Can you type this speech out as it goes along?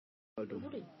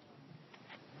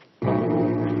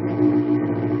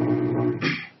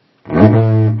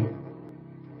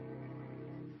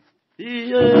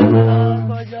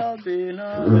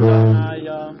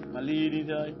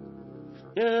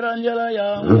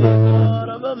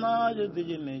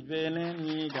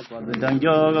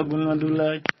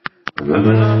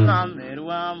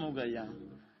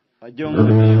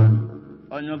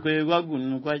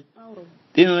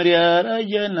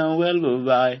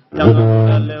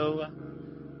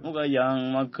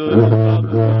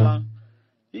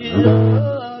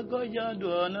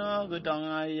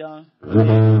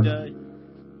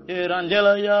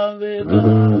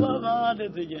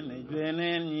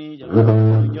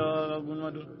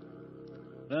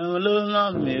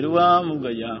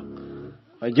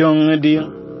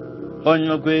On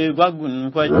Makuei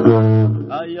Wagun quite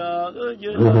Aya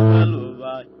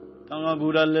Tanga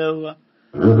Buddha Lewa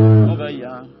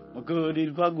Mogaya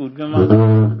Makudi Pagud Gama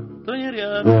Tonya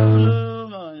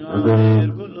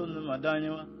Gulun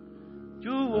Madanya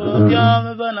Chu Yam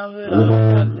Banavera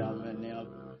Yamania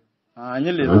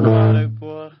Anjali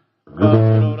Poor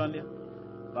Randia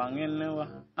Banginewa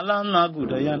Alana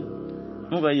Gudayan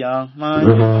Mogaya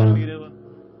Manja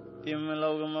Tim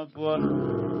Logama Poor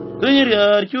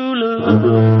Tonya Chulu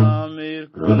Merir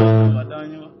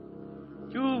Madanya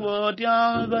Chubo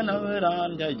Tiam Banavera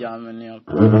Jamania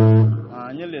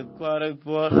Anjali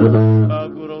Poor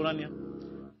Pagurania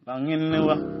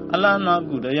Banginewa Alana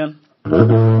Gudayan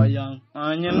Bayang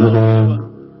Anyan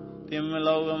Tim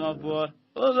Logama Poor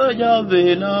Oga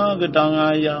Jabina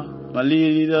Gatangaya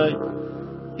Malili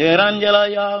Eranjala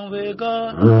Yang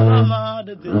Veka Amad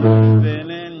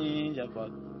Veneni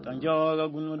Japat Tanjoga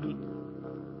Gunmadu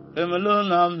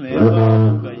Emeluna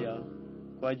Meva Gaya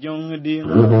Quajong Dim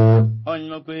On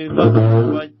Makuei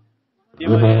Baku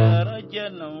Timera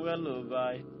Jenam Velo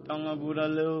by Tanga Buddha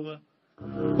Lova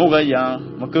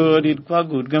Mogayang Makudit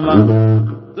Quagud Gama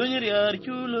Dunya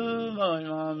Chulu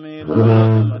Mammy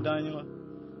Madanya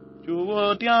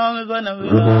Chuo Tiam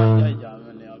Vanavilla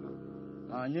Jamania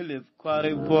Anjali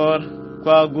Quarry Poor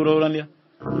Quagurania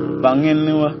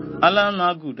Banginua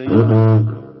Alana Guda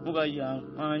Mogayang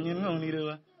Anyan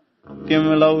Nira Tim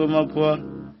Logama Poor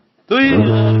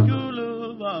Chulu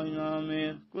Mammy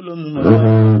Kulum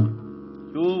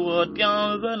Chuo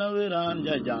Tiam Vanavilla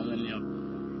Jamania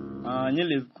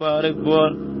Anjali Quarry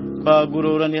Poor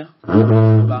Quagurania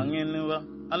Banginua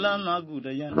Alana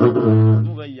Gudayan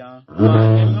Mugaya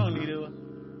Anyan Nira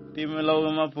Tim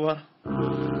Logama Poor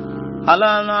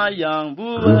Alana Yang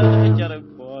Buba Jarak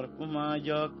Poor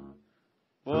Kumajak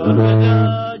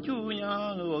Porga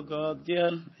Junya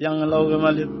Lokajan Yang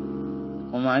Logamalit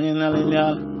Kumanyan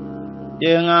Alinyal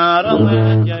Yang Arang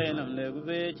Jainam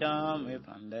Legube Cham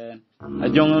Panden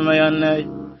Ajong Mayanay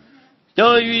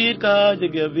Joy Ka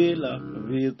Jagabila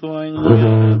Vituan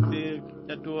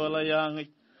Jatuala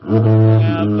Yang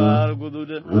Ngapar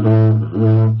Gududa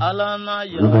Alana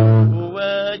Yang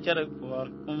Buba Jarak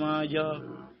Poor Kumajak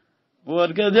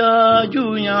Porga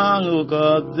Junya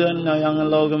Lokajan Yang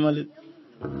Logamalit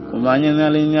Kumanyan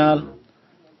Alinyal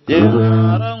Yang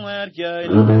Arang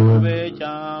Jainam Legube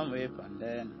Cham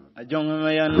Panden Ajong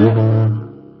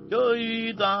Mayanay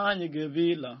Joy Tanya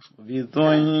Gavila,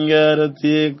 Vituan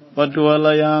Yaratik,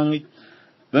 Patuala Yang,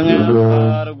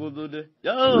 Bengal Gudude,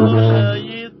 Yah,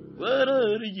 where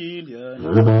are you?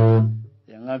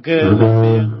 Young Akel,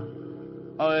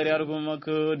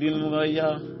 Airagumako,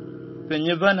 Dilmugaya,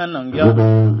 Penyaban and Yap,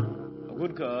 a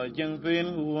good car, young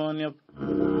pain who won up,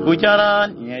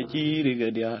 Pucharan, Yachi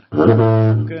Rigadia,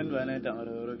 Ken Vanetta,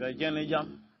 Gajanajam,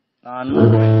 and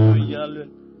Moyal.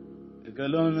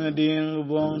 Kalon ding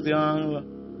bong tiang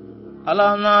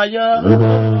Alanaya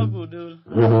Gudul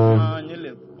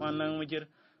Manilip Wanang Major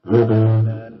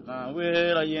and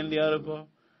where I end the Arpo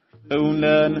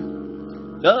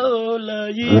Unan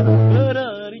Dola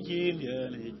Yip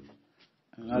Gillian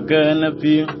again a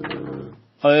ping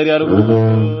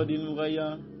Hariargo din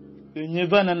Mugaya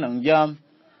Pinyaban Jam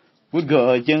would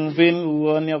go Jeng Fin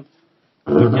one up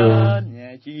Pujan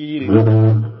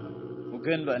Yachi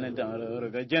Ken Vanetta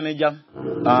Gajanajam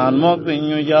and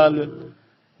Mopping Yal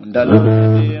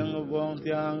Undala Bong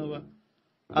Tianga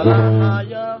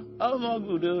Alanaya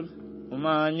Almagudur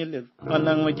Umanil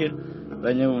Panang Major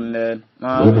Banyundan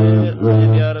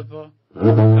Makuei Yarpo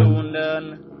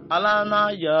Undan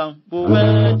Alanaya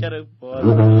Buwe Charpo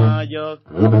Majok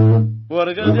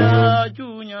Warga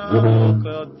Junya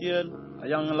Kotiel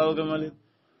Ayang Logamalit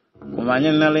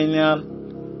Umanyan Nalinyal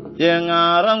Yang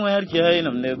Arang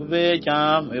Jainam Legube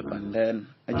Cham Panden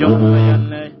Ajong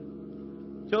Mayanay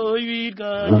Joy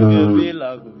Ka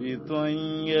Jugabila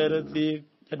Vituan Yaratik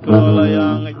Chatuala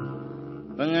Yang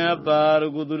Mengapa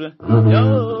kudur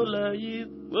jauh lagi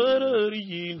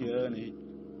berjini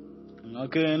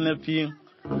makan neping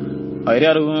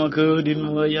ayah rumah kedin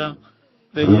moya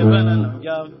penyebaran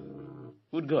jam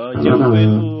udah jam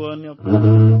penuhnya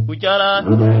bicara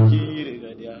ciri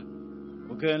dia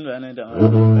bukan mana dah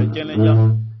macam jam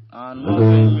an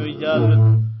makan jual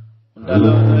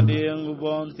dalam dia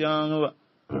ngubon tiang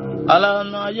ala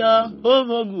naya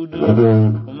obagudu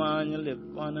kumanya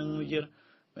lepanan mujir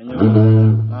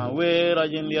Makuei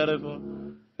rajin dia reko,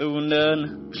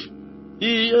 undan.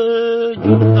 Iya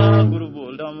juta guru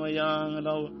boldam yang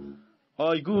lau,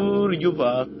 oi guru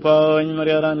jupa paun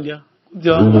mariaran dia,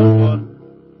 jangan pun.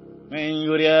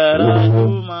 Menjuria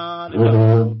cuma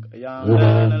ditakuk yang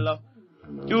dan lau,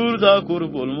 juta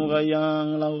guru bol muka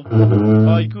yang lau,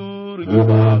 oi guru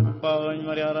jupa paun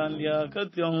mariaran dia,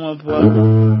 jangan pun.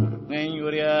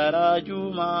 Menjuria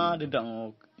cuma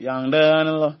ditakuk yang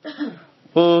dan lau.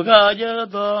 Oga jaga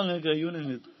tong ke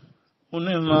unit,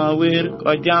 Makuei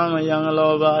kau jam yang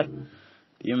lobar,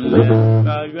 timne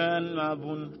kawan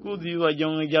mabun kudi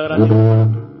wajong jaran,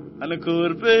 anak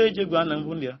kurpe jagoan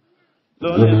pun dia,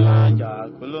 lone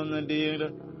maja kolon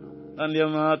dia, dan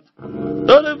dia mat,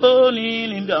 lone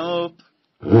boni nindaup,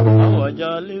 awak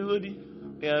jaluri,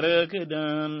 tiara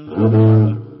kedan,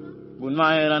 bun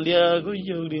mairan dia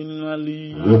kujudin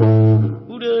mali,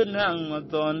 udah nang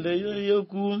maton dia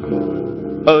yokum.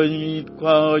 Oi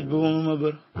kau bung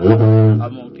maber,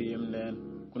 among tim den,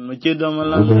 kun macam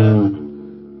malam den,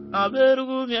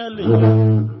 aberu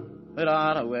mialin,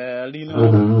 rara welino,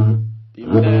 tim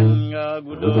den ga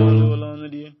gudol golon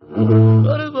dia,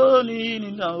 berboni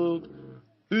ni tahu,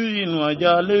 uin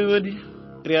wajah lewadi,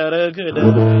 tiara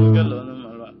kedan galon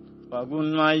malwa,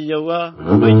 pagun mayawa,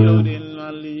 bayodin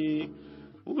mali,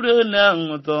 udah nang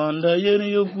maton daya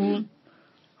ni yokum,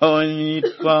 oi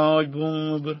kau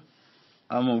bung maber.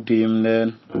 Amok tim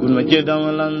den, kun macam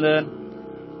malam den,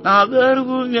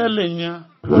 naberku mialnya,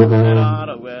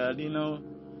 rara welino,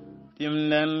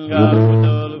 tim den ga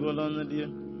gudol golon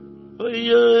dia,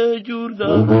 oye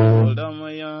jurda golda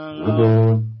mayang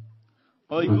lau,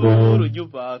 oye guru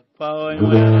jupak pawan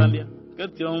mayang dia,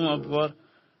 ketiong mapor,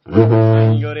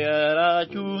 menjoriara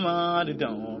cuma di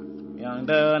tengok, yang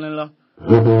den lau,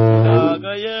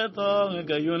 jaga ye tong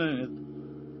kayunet.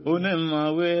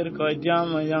 Makuei kau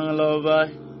jam yang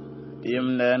lobai,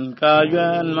 tim den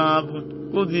kajuan mabun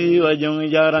kudi wajong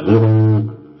jaran,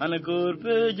 anak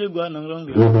kurpe jagoan orang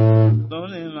dia,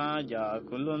 lone maja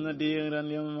kolon dia dan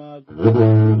dia mat,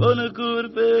 anak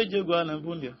kurpe jagoan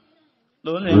pun dia,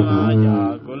 lone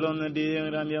maja kolon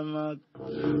dia dan dia mat,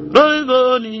 lone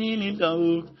boni ni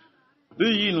tahu,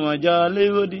 uin wajah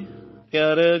lewadi,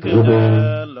 tiara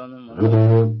kedal lone mat,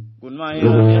 kun mai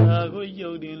dia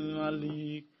kujudin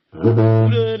malik.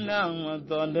 Udah nang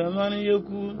maton deman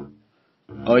yoku,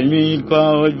 oi mi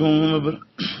kau oi bung maber,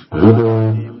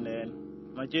 tim den,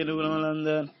 macam tu malam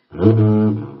den,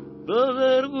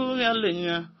 beberku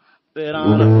mialnya,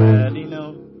 perang pelino,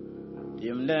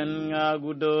 tim den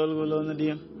ngaku dol golon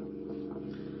dia,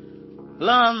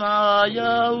 lama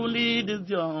ya uli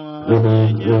dijang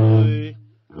aje,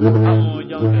 kamu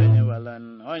jangan walan,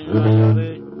 oi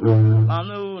mayore,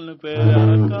 kamu nak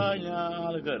perang kaya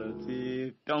alkarti.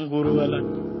 Kanguru balan,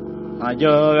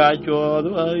 ajo gajo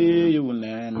doai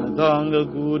yunen, tangga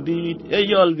kudi,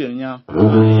 eyol birnya,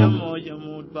 ayam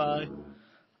jamut bai,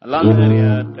 alam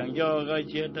deria, tangjo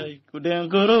gajetai, kudeng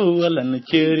kuru balan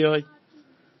cerio,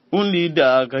 Wundit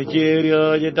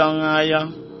cerio jetang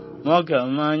ayam, moga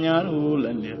manyar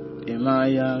ulan dia,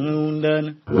 temayang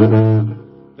undan,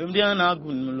 kemudian aku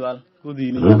melual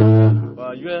kudi ni,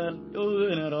 bajuan,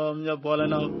 ram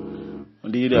japolanau.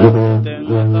 Wundit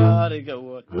tengah tarik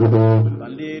awat,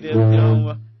 bandit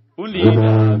tiangwa. Wundit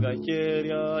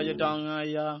ceria jetang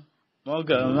ayam,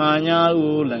 moga manyar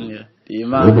ulan dia,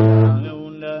 temayang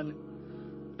undan.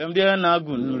 Kemudian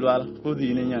aku melual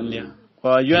kudi ni nyandia,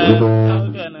 bajuan,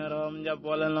 ram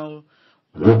japolanau.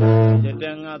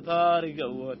 Cëteng tarik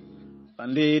awat,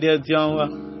 bandit tiangwa.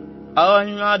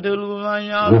 Awan madul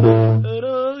manyar,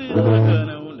 terus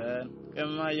kena undan,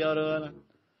 kemayaran.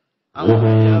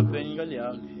 Angaya pengal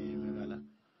ya megala,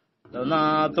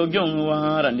 lana togyong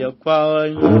waran dia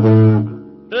kwai,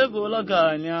 rebola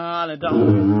kanya le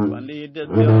dang, bandit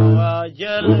tiawa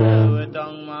jel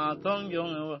wetang ma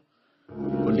tongyong wa,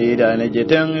 bandit ane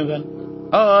cëteng ban,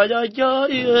 aja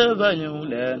cari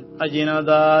banyulen, ajina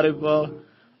daripo,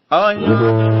 awanya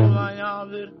manya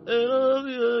bir,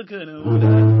 erobi kena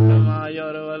ulen,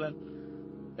 kemayor walan,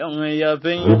 yang ya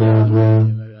pengal ya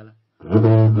megala.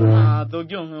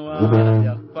 Togyong wa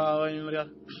ya pawan mereka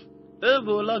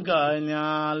Ebola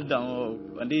ganyal dang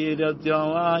di da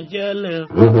tiang wa jele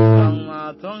ang ma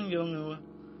thong yung wa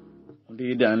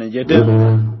di da ne jete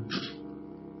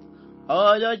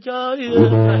aja chari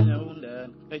kanya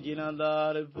undan kajina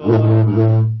dar po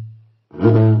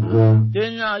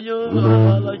tenya yo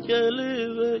la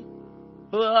chele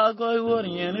wa koi wor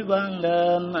ni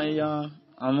bandan ya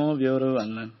amo bioro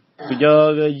wannan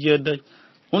kujaga jede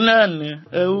unan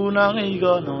e unang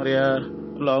igo no ria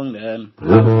long den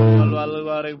malwal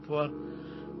warek por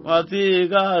mati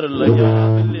gar la ya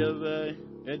lebe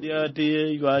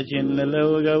ediati gwachin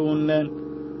lewga unnen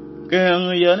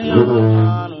keng yani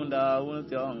an unda un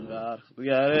tiongar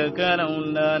yare kana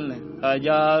undan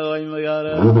aja oi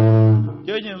magare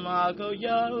jeje ma ko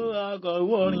ya ko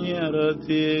woni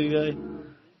roti gai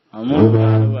amu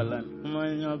gar walan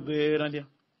manya berandia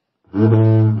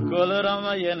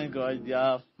kolarama yen ko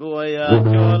ja boya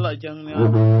chola changnya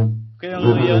keng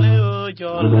yani o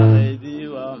chola di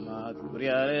wa ma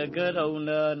kuriare kada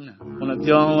undan una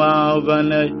tiong wa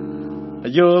bane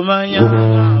ajo manya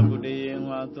gudi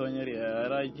wa tonyri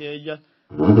ara jeja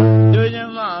jonya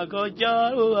ma ko ja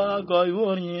wa ko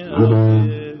woni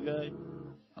gai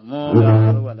amo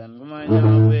gar walan manya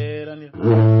beran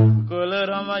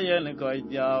kolarama yen ko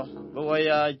ja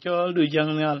boya chol du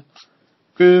jangnal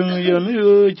keng yani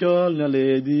o chola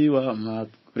le di wa ma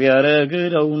kuriare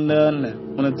kada undan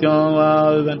una tiong wa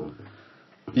ban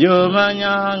yo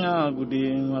manya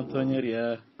gudi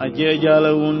matonyria aje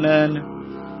jala unen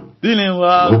dine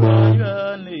wa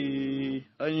kwani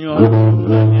anyo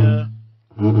nya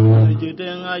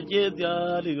Cëteng aje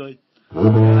dia digo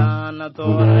ana to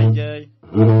aje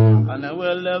ana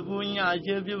wala bunya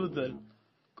aje bibutel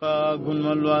ka gun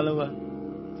malwala wa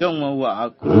jong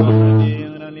wa ku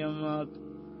ding ran yamat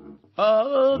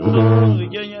to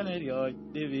genya ne yo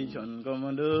division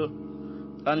commando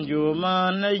Anju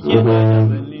mana jeda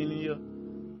benini yo,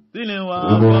 dini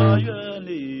wa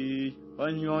bayani,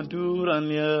 anyon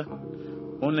turanya,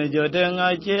 une Cëteng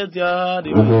aja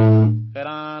di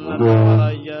kerana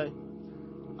karaya,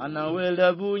 ana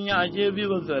welda punya aja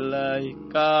bibasalai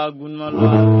kagun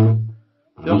malwa,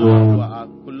 jom wa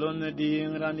kulon di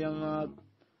ngraniamat,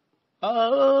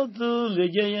 tu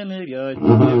gejaya nerya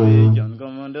division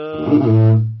commando,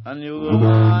 anju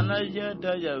mana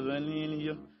jeda benini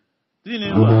yo.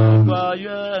 Dini wa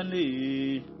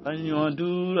bayani anyo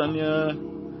duranya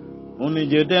uni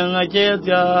Cëteng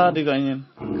aja diganyen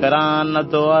karana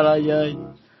to arayai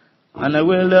ana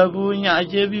wela punya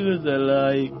aja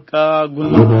bisalai ka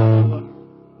gunwa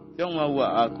jongwa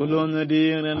wa kulon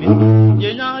dirani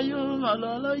jenya yu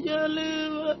malala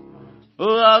jelewa o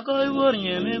akoy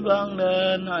wornye ni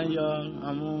bangda na yang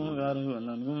amu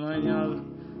garunan gumanya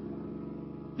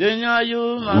jenya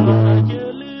yu malala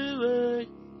jelewa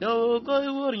yo koi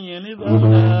wurnye ni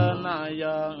bangda na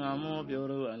ya ngamu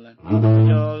bioro ala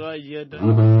yo ga yeda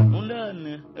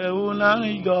undan e unang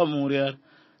igo muria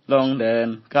long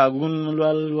den kagun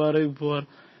lwal wari por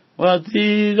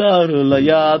wati garu la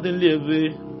ya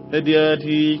dilebe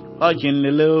ediati akin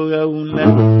lelo ga unne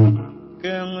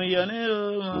ken yane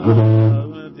ma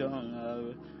jonga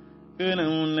ken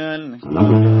unnan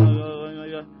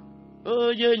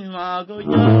o jen ma ko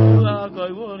ja ko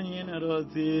wurnye na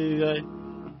roti gai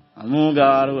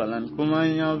amugar walan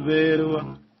kumanya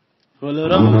berwa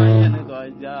kolarama yen ko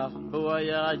ja ko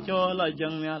ya chola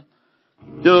jangyal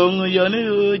dong yani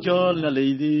chol na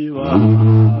lady wa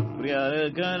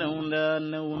priya kana unda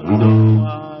na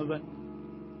unda ba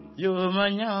yo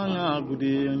manya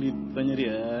gudi ni panyri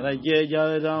raje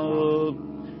ja da o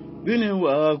bini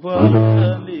wa kwa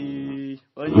li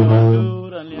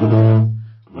onyo ya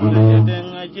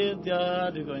Cëteng aja dia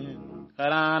diganyen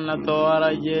karana to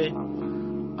araje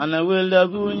ana welda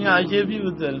bunya aje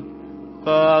bibutel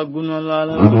ka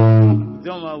gunwala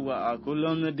joma wa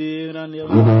kulon diran ya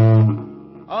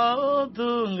tu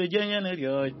ngejenya ne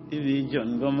yo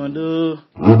division commando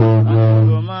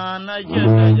mana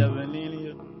jeta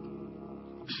javenini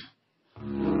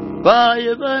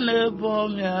baye bane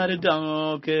bom yar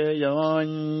dang ke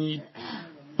yon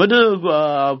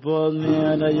Madugwa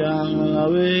polnya da yang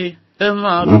awe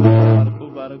emak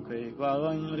ku barkai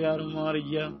kwa nyar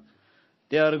maria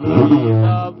tiar gumi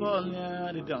ta polnya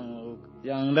di dang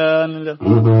yang dan le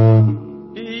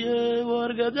iye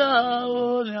warga da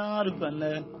o nyar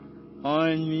panen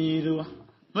on miru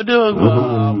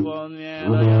madugwa polnya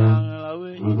da yang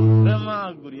awe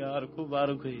emak guriar ku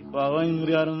barkai kwa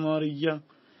nyar maria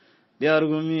tiar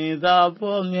gumi ta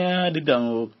polnya di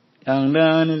dang yang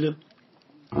dan le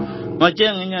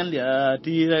Maceng nyan dia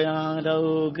tira yang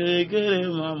tahu kere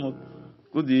mamuk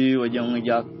kudi wajang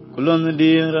jak kulon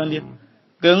di randia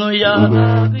kengu ya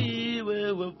tadi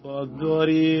we pot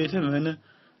dori temene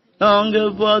nonge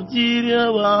pot jiria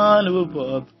wan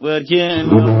pot werchen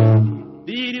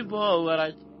diri po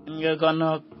warach nge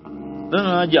kanak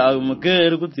danga jag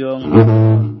maker kutyong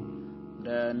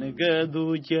dan ke du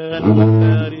chen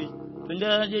makeri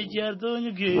tunda je cher tu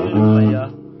nyge maya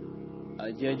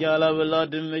aje jala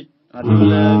velad me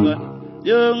atulaga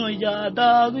yung ja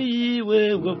da gi we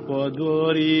go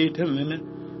podori temene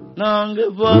nonge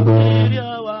pot jiria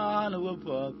wan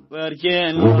pot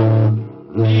werchen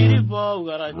diri po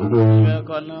warach nge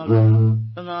kanak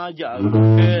danga jag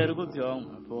maker kutyong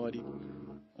podi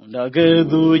da ke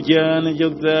du chen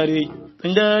jogdari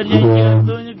tunda je cher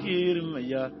tu nyge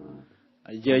maya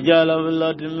aje jala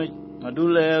velad me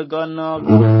Madule gonna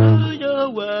go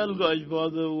well gosh for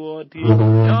the water.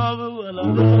 Yava well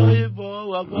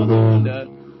for that.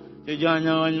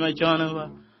 Janya on my chanava.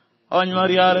 On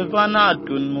Maria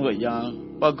Panatun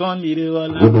Mugayang. Pagondi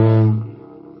Rival.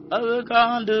 I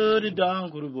can't do the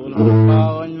down Kurubol.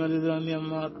 On Marizania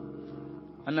Mat.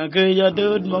 And I gave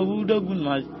dude Mabuda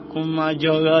Gunmas. Kuma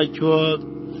Joga Chok.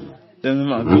 Then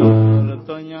Maku,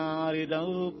 Tonya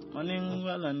Rida, Maning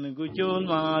well and Guchol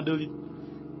Maduli.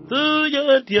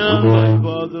 Tuja tia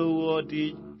for the water,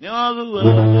 never will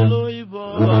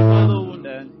for the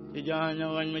Wundit, Janya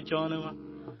and Machonova.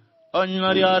 On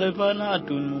Maria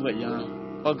Panatun Mugayang,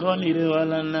 Paconi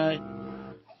Rival and night.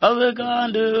 I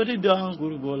can't do the down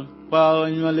Kurubol, Power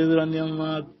in Malizrania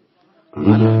Mat.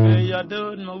 And I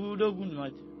do Mabuda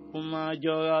Gunmat, Uma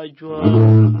Joga Chua,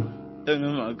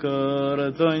 Tangmaka,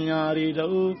 Tonya Rida,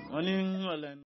 Maning Malan.